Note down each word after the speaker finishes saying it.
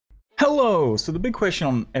Hello! So the big question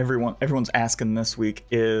on everyone's asking this week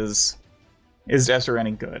is Esther any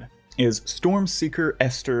good? Is Stormseeker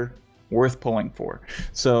Esther worth pulling for?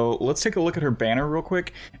 So let's take a look at her banner real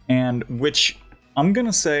quick, and which I'm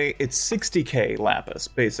gonna say it's 60k Lapis,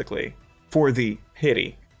 basically, for the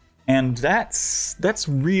pity. And that's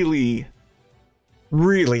really,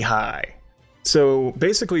 really high. So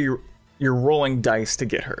basically you're rolling dice to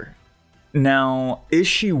get her. Now, is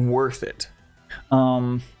she worth it?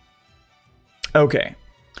 Okay,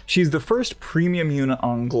 she's the first premium unit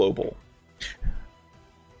on Global.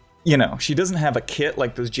 You know, she doesn't have a kit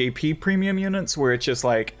like those JP premium units where it's just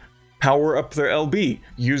like, power up their LB,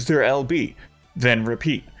 use their LB, then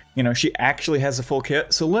repeat. You know, she actually has a full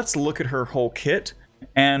kit, so let's look at her whole kit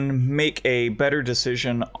and make a better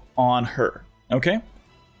decision on her, okay?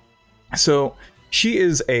 So, she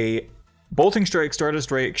is a Bolting Strike, Stardust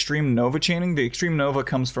Ray, Extreme Nova chaining. The Extreme Nova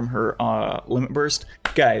comes from her Limit Burst.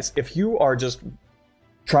 Guys, if you are just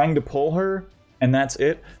trying to pull her and that's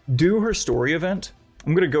it, do her story event.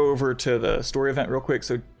 I'm going to go over to the story event real quick.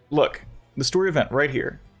 So look, the story event right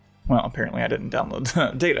here. Well, apparently I didn't download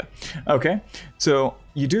the data. Okay, so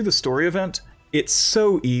you do the story event. It's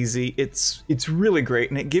so easy. It's really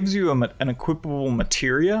great, and it gives you an equipable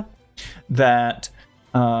materia that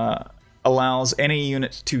allows any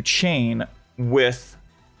unit to chain with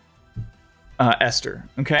Esther,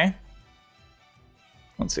 okay?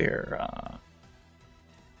 Let's see here.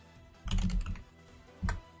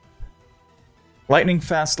 Lightning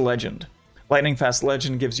Fast Legend. Lightning Fast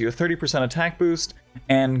Legend gives you a 30% attack boost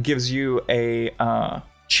and gives you a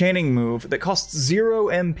chaining move that costs 0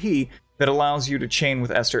 MP that allows you to chain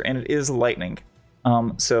with Esther, and it is lightning.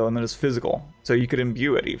 And then it's physical, so you could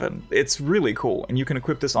imbue it even. It's really cool, and you can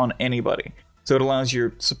equip this on anybody. So it allows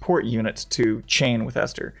your support unit to chain with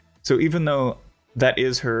Esther. So even though that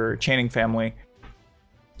is her chaining family,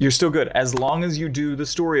 you're still good as long as you do the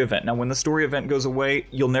story event. Now, when the story event goes away,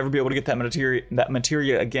 you'll never be able to get that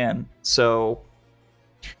materia again. So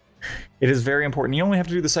it is very important. You only have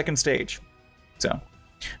to do the second stage. So,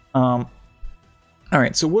 all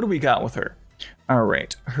right. So what do we got with her? All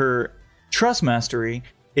right, her Trust Mastery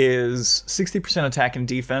is 60% attack and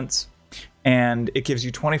defense, and it gives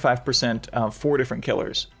you 25% of 4 different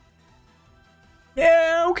killers.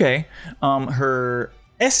 Yeah, okay. Her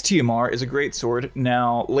STMR is a great sword.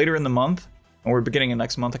 Now, later in the month, or beginning of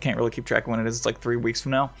next month, I can't really keep track of when it is, it's like 3 weeks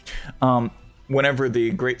from now, whenever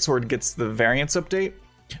the great sword gets the variance update,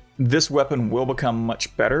 this weapon will become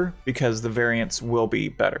much better because the variance will be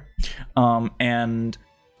better.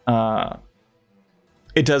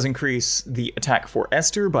 It does increase the attack for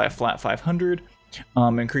Esther by a flat 500,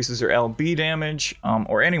 increases her LB damage,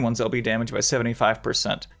 or anyone's LB damage by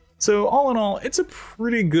 75%. So all in all, it's a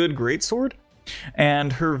pretty good greatsword.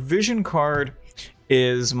 And her vision card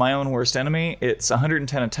is My Own Worst Enemy. It's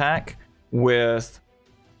 110 attack with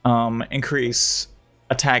increase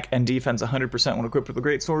attack and defense 100% when equipped with the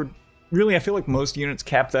greatsword. Really, I feel like most units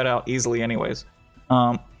cap that out easily anyways.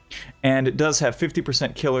 And it does have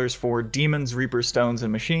 50% killers for demons, reapers, stones,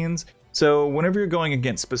 and machines. So whenever you're going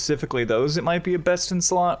against specifically those, it might be a best in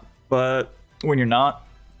slot, but when you're not,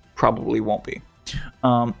 probably won't be.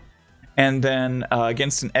 And then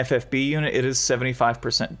against an FFBE unit, it is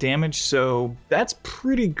 75% damage, so that's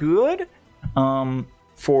pretty good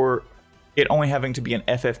for it only having to be an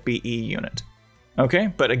FFBE unit. Okay,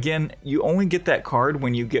 but again, you only get that card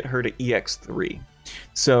when you get her to EX3.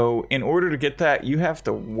 So in order to get that, you have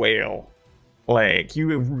to wail. Like,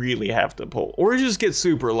 you really have to pull. Or just get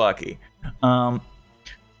super lucky.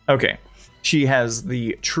 Okay. She has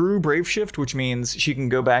the true Brave Shift, which means she can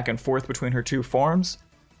go back and forth between her 2 forms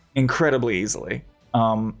incredibly easily.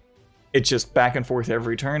 It's just back and forth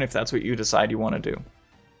every turn if that's what you decide you want to do.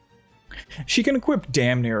 She can equip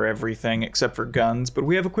damn near everything except for guns, but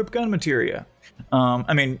we have equipped gun materia.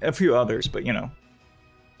 I mean, a few others, but you know.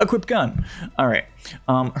 Equipped gun. All right.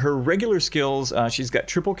 Her regular skills, she's got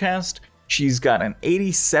triple cast. She's got an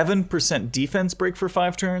 87% defense break for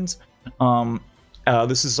 5 turns.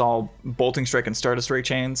 This is all Bolting Strike and Stardust Ray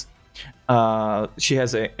chains. She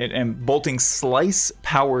has and Bolting Slice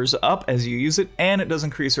powers up as you use it, and it does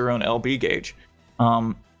increase her own LB gauge.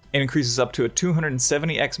 It increases up to a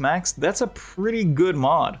 270x max. That's a pretty good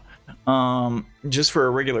mod, just for a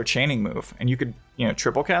regular chaining move. And you could, you know,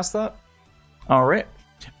 triple cast that. All right.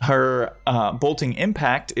 Her Bolting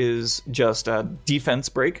Impact is just a defense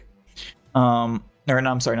break. Or no,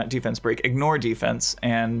 I'm sorry, not defense break. Ignore defense,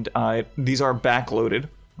 and these are backloaded,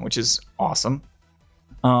 which is awesome.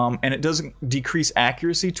 And it doesn't decrease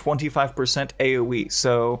accuracy 25% AoE.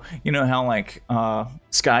 So you know how like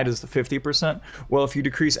Sky does the 50%? Well, if you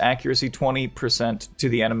decrease accuracy 20% to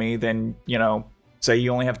the enemy, then, you know, say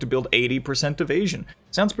you only have to build 80% evasion.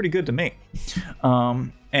 Sounds pretty good to me.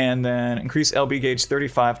 And then increase LB gauge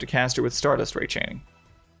 35 to caster with Stardust Ray Chaining.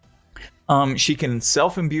 She can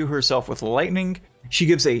self-imbue herself with lightning. She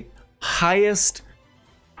gives a highest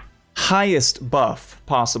buff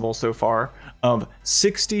possible so far of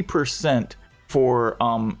 60% for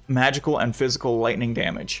magical and physical lightning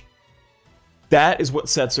damage. That is what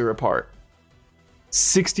sets her apart.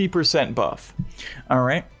 60% buff. All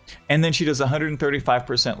right. And then she does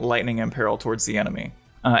 135% lightning imperil towards the enemy.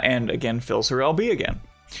 And again, fills her LB again.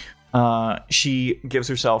 She gives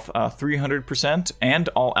herself 300% and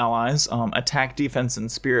all allies attack, defense, and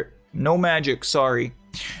spirit. No magic, sorry.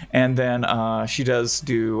 And then she does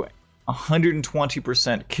do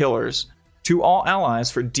 120% killers to all allies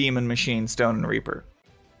for Demon, Machine, Stone, and Reaper.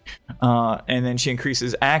 And then she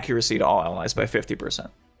increases accuracy to all allies by 50%.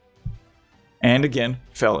 And again,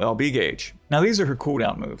 fell LB gauge. Now these are her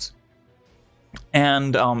cooldown moves.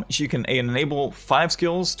 And she can enable 5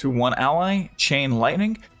 skills to 1 ally, Chain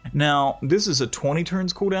Lightning. Now, this is a 20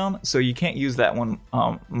 turns cooldown, so you can't use that one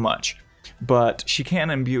much. But she can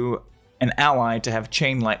imbue an ally to have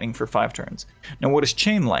Chain Lightning for 5 turns. Now, what is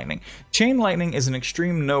Chain Lightning? Chain Lightning is an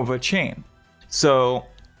Extreme Nova chain. So,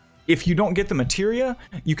 if you don't get the materia,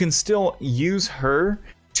 you can still use her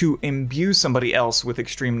to imbue somebody else with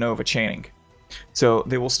Extreme Nova chaining. So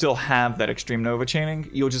they will still have that Extreme Nova chaining.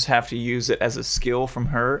 You'll just have to use it as a skill from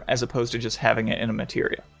her as opposed to just having it in a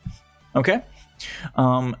materia. Okay?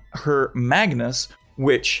 Her Magnus,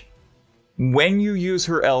 which when you use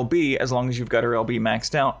her LB, as long as you've got her LB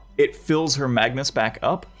maxed out, it fills her Magnus back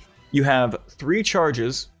up. You have 3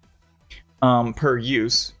 charges per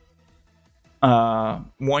use.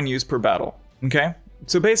 1 use per battle. Okay?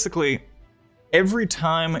 So basically, every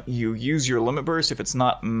time you use your Limit Burst, if it's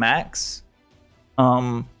not max,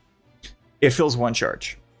 it fills 1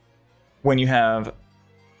 charge. When you have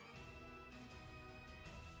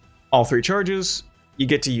all 3 charges, you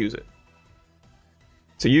get to use it.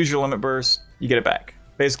 So use your Limit Burst, you get it back.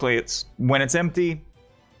 Basically, it's when it's empty,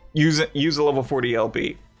 use it. Use a level 40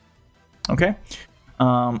 LB. Okay.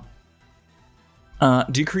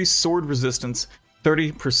 Decrease sword resistance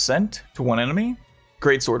 30% to 1 enemy.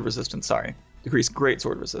 Great sword resistance. Sorry, decrease great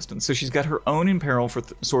sword resistance. So she's got her own imperil for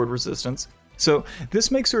sword resistance. So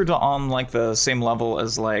this makes her on like the same level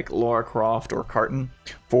as like Lara Croft or Carton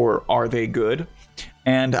for Are They Good?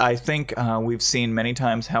 And I think we've seen many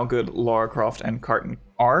times how good Lara Croft and Carton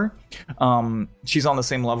are. She's on the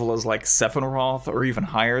same level as like Sephiroth or even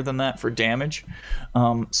higher than that for damage.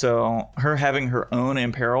 So her having her own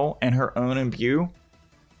imperil and her own imbue,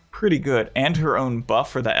 pretty good. And her own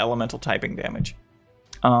buff for the elemental typing damage.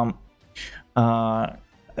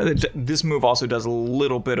 This move also does a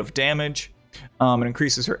little bit of damage. It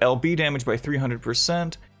increases her LB damage by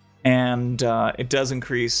 300%, and it does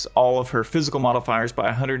increase all of her physical modifiers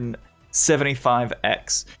by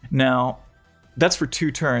 175x. Now, that's for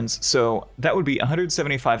 2 turns, so that would be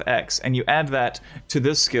 175x, and you add that to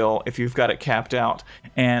this skill if you've got it capped out,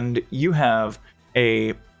 and you have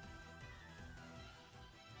a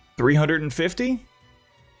 350?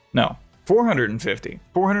 No,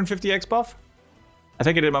 450x buff? I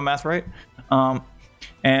think I did my math right.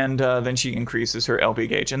 And then she increases her LB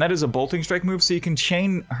gauge. And that is a bolting strike move, so you can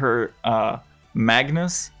chain her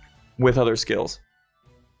Magnus with other skills.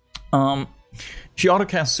 She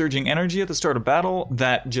autocasts Surging Energy at the start of battle.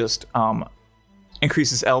 That just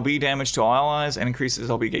increases LB damage to all allies and increases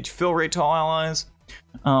LB gauge fill rate to all allies.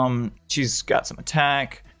 She's got some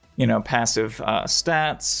attack, passive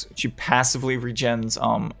stats. She passively regens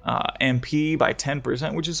MP by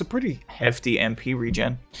 10%, which is a pretty hefty MP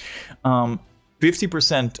regen.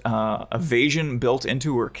 50% evasion built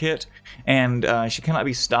into her kit, and she cannot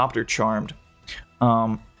be stopped or charmed.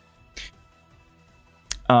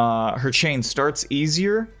 Her chain starts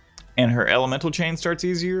easier, and her elemental chain starts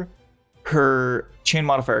easier. Her chain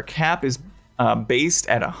modifier cap is based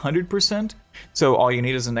at 100%, so all you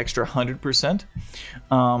need is an extra 100%.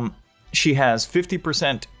 She has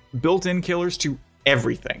 50% built-in killers to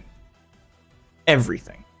everything.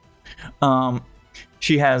 Everything.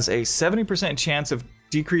 She has a 70% chance of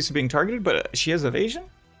decrease of being targeted, but she has evasion.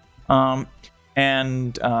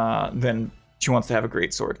 And then she wants to have a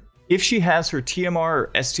great sword. If she has her TMR or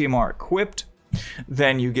STMR equipped,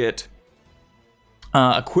 then you get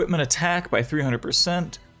equipment attack by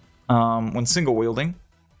 300% when single wielding.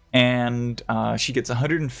 and she gets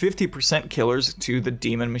 150% killers to the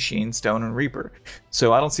Demon, Machine, Stone, and Reaper.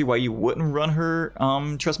 So I don't see why you wouldn't run her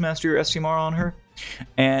Trust Mastery or STMR on her.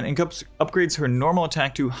 And upgrades her normal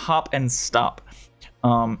attack to Hop and Stop.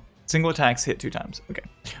 Single attacks hit 2 times. Okay.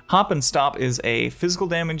 Hop and Stop is a physical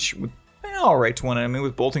damage with alright to one enemy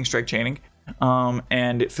with Bolting Strike Chaining.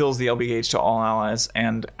 And it fills the LB gauge to all allies.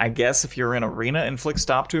 And I guess if you're in Arena, inflict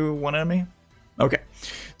Stop to one enemy. Okay.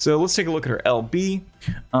 So let's take a look at her LB.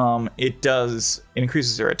 It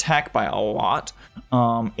increases her attack by a lot.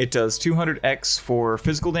 It does 200x for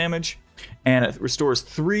physical damage. And it restores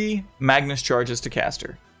 3 Magnus charges to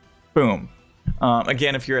caster. Boom.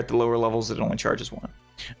 Again, if you're at the lower levels, it only charges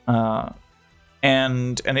 1.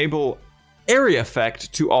 And enable area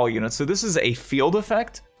effect to all units. So this is a field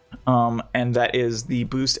effect, and that is the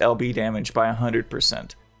boost LB damage by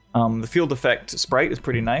 100%. The field effect sprite is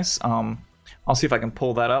pretty nice. I'll see if I can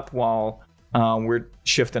pull that up while we're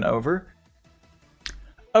shifting over.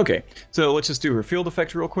 Okay, so let's just do her field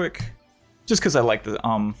effect real quick, just because I like the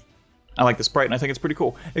sprite and I think it's pretty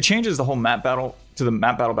cool. It changes the whole map battle to the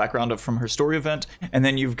map battle background from her story event, and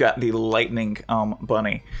then you've got the lightning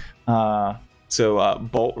bunny.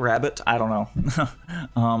 Bolt Rabbit, I don't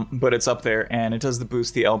know, but it's up there, and it does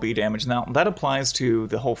boost the LB damage. Now that applies to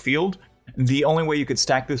the whole field. The only way you could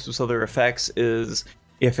stack this with other effects is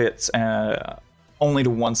if it's only to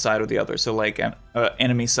one side or the other, so like an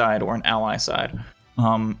enemy side or an ally side.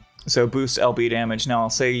 So boost LB damage. Now I'll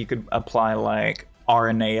say you could apply like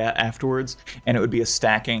Aranea afterwards, and it would be a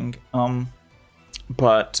stacking,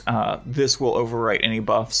 but this will overwrite any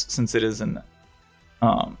buffs since it is an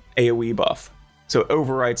AoE buff. So it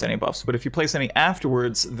overwrites any buffs, but if you place any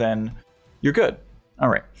afterwards, then you're good. All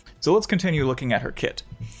right, so let's continue looking at her kit.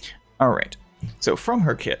 All right, so from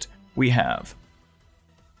her kit, we have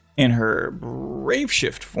in her Brave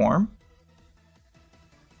Shift form,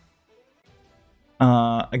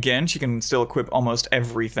 again, she can still equip almost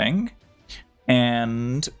everything.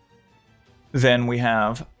 And then we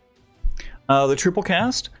have the triple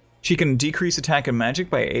cast. She can decrease attack and magic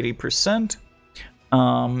by 80%.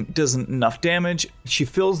 Does enough damage. She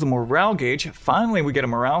fills the morale gauge. Finally, we get a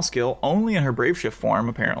morale skill only in her Brave Shift form,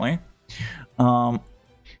 apparently.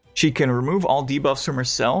 She can remove all debuffs from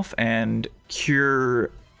herself and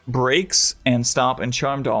cure breaks and stop and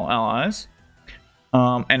charm to all allies.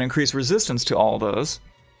 And increase resistance to all those.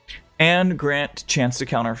 And grant chance to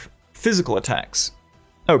counter physical attacks.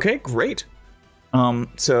 Okay, great.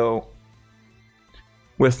 So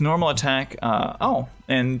with normal attack,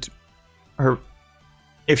 and her,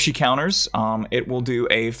 if she counters, it will do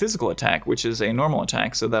a physical attack, which is a normal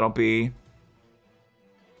attack. So that'll be,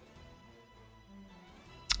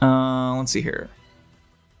 let's see here,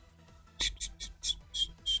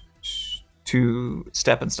 to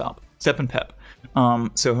step and stop, step and pep.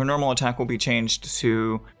 So her normal attack will be changed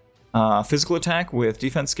to physical attack with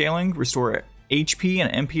defense scaling, restore HP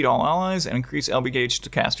and MP to all allies, and increase LB gauge to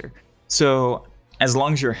caster. So as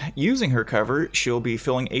long as you're using her cover, she'll be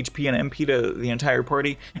filling HP and MP to the entire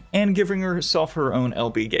party and giving herself her own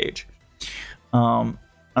LB gauge. All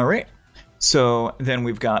right. So then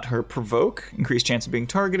we've got her Provoke, increased chance of being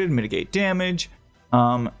targeted, mitigate damage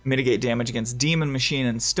against Demon, Machine,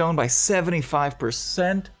 and Stone by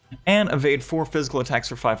 75%, and evade 4 physical attacks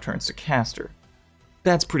for 5 turns to caster.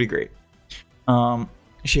 That's pretty great.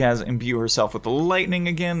 She has Imbue herself with the Lightning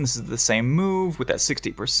again. This is the same move with that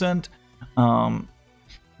 60%.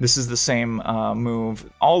 This is the same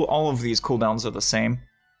move. All of these cooldowns are the same.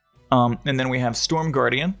 And then we have Storm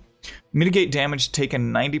Guardian. Mitigate damage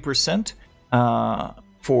taken 90%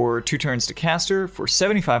 for 2 turns to caster, for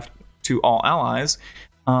 75 to all allies.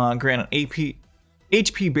 Grant an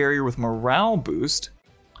HP barrier with morale boost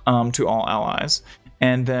to all allies.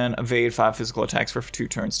 And then evade 5 physical attacks for 2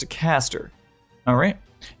 turns to caster. All right.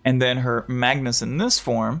 And then her Magnus in this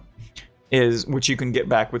form is, which you can get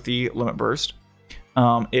back with the Limit Burst.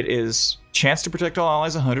 It is chance to protect all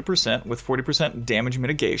allies 100% with 40% damage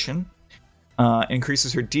mitigation.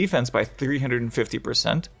 Increases her defense by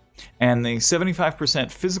 350%. And the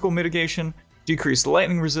 75% physical mitigation, decreased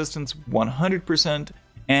lightning resistance 100%,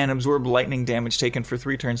 and absorb lightning damage taken for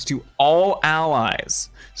 3 turns to all allies.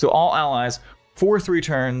 So all allies for 3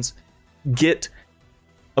 turns get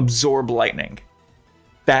absorb lightning.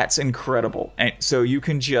 That's incredible. And so you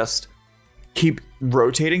can just keep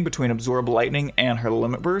rotating between absorb lightning and her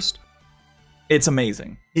Limit Burst. It's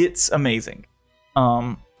amazing. It's amazing.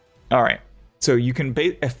 All right. So you can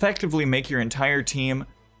effectively make your entire team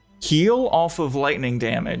heal off of lightning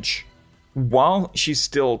damage while she's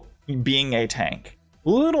still being a tank.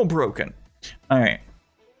 Little broken. All right.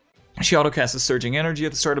 She autocasts Surging Energy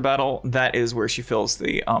at the start of battle. That is where she fills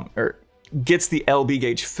the or gets the LB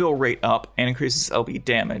gauge fill rate up and increases LB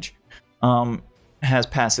damage. Has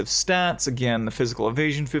passive stats, again, the physical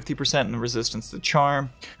evasion 50% and the resistance to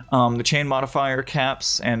charm. The chain modifier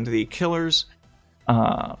caps and the killers.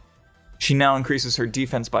 She now increases her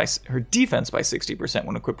defense by 60%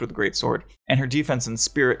 when equipped with a great sword, and her defense and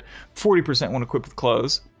spirit 40% when equipped with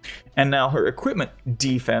clothes. And now her equipment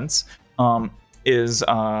defense is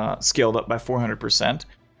scaled up by 400%,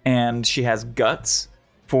 and she has guts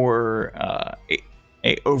for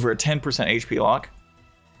over a 10% HP lock,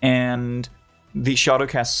 and the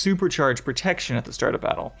Shadowcast Supercharged Protection at the start of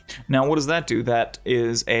battle. Now, what does that do? That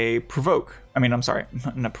is a provoke. I'm sorry,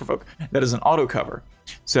 not provoke. That is an auto cover.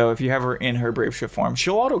 So if you have her in her Brave Shift form,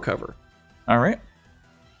 she'll auto cover. All right.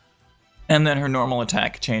 And then her normal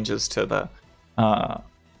attack changes to the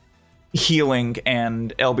healing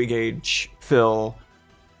and LB gauge fill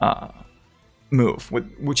move,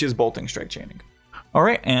 which is bolting strike chaining. All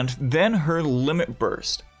right, and then her limit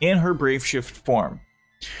burst in her Brave Shift form.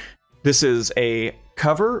 This is a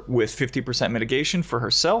cover with 50% mitigation for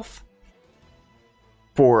herself.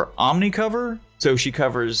 For Omni cover, so she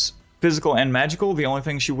covers physical and magical. The only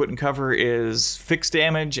thing she wouldn't cover is fixed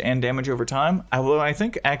damage and damage over time. Although I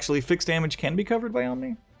think actually fixed damage can be covered by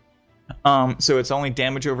Omni. So it's only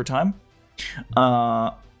damage over time.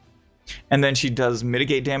 And then she does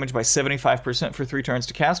mitigate damage by 75% for 3 turns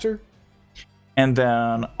to cast her. And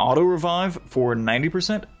then auto revive for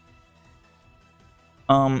 90%.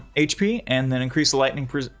 HP, and then increase the lightning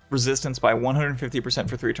resistance by 150%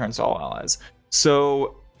 for 3 turns to all allies.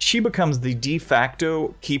 So she becomes the de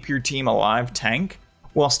facto keep your team alive tank,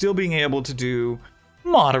 while still being able to do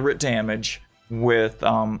moderate damage with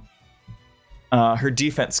her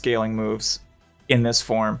defense scaling moves in this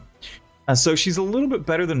form. So she's a little bit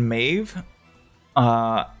better than Maeve,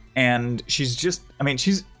 and she's just,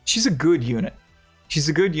 she's a good unit. She's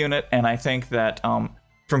a good unit, and I think that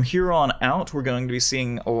from here on out, we're going to be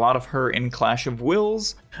seeing a lot of her in Clash of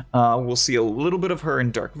Wills. We'll see a little bit of her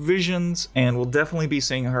in Dark Visions, and we'll definitely be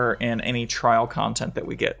seeing her in any trial content that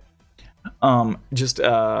we get. Just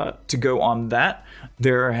to go on that,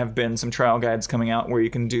 there have been some trial guides coming out where you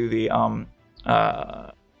can do the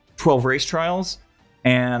 12 race trials,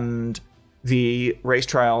 and the race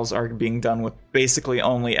trials are being done with basically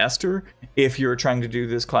only Esther. If you're trying to do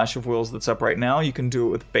this Clash of Wills that's up right now, you can do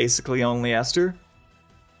it with basically only Esther.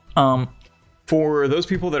 For those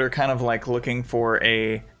people that are kind of like looking for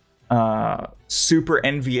a super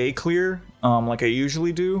NVA clear, like I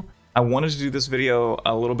usually do, I wanted to do this video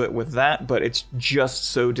a little bit with that, but it's just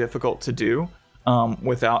so difficult to do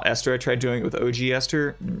without Esther. I tried doing it with OG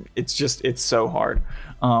Esther. It's so hard.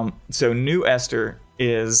 So new Esther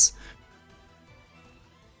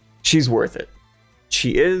she's worth it.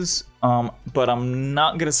 She is, but I'm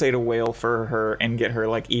not going to say to wail for her and get her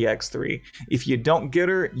like EX3. If you don't get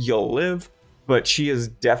her, you'll live, but she is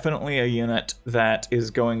definitely a unit that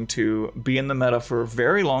is going to be in the meta for a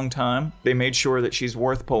very long time. They made sure that she's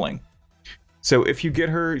worth pulling. So if you get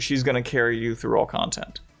her, she's going to carry you through all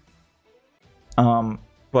content.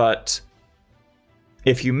 But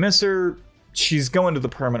if you miss her, she's going to the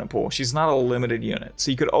permanent pool. She's not a limited unit,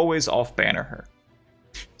 so you could always off-banner her.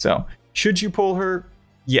 So, should you pull her?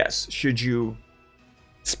 Yes. Should you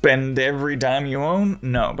spend every dime you own?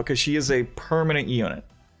 No, because she is a permanent unit,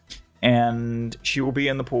 and she will be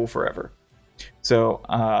in the pool forever. So,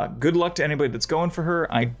 good luck to anybody that's going for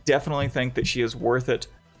her. I definitely think that she is worth it.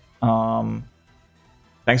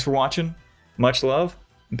 Thanks for watching. Much love,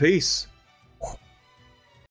 and peace.